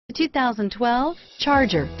2012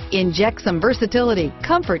 Charger. Inject some versatility,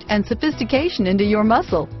 comfort, and sophistication into your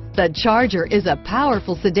muscle. The Charger is a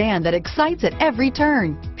powerful sedan that excites at every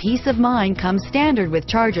turn. Peace of mind comes standard with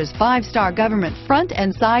Charger's 5-star government front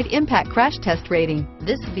and side impact crash test rating.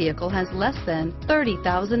 This vehicle has less than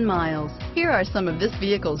 30,000 miles. Here are some of this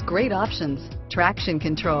vehicle's great options: traction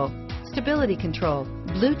control, stability control,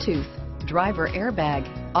 Bluetooth, driver airbag,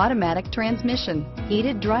 automatic transmission,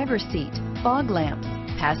 heated driver's seat, fog lamps,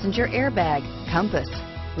 passenger airbag, compass,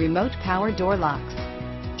 remote power door locks,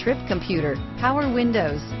 trip computer, power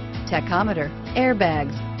windows, tachometer,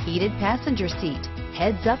 airbags, heated passenger seat,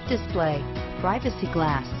 heads-up display, privacy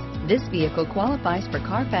glass. This vehicle qualifies for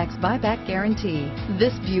Carfax buyback guarantee.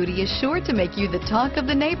 This beauty is sure to make you the talk of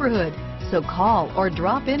the neighborhood. So call or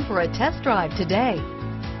drop in for a test drive today.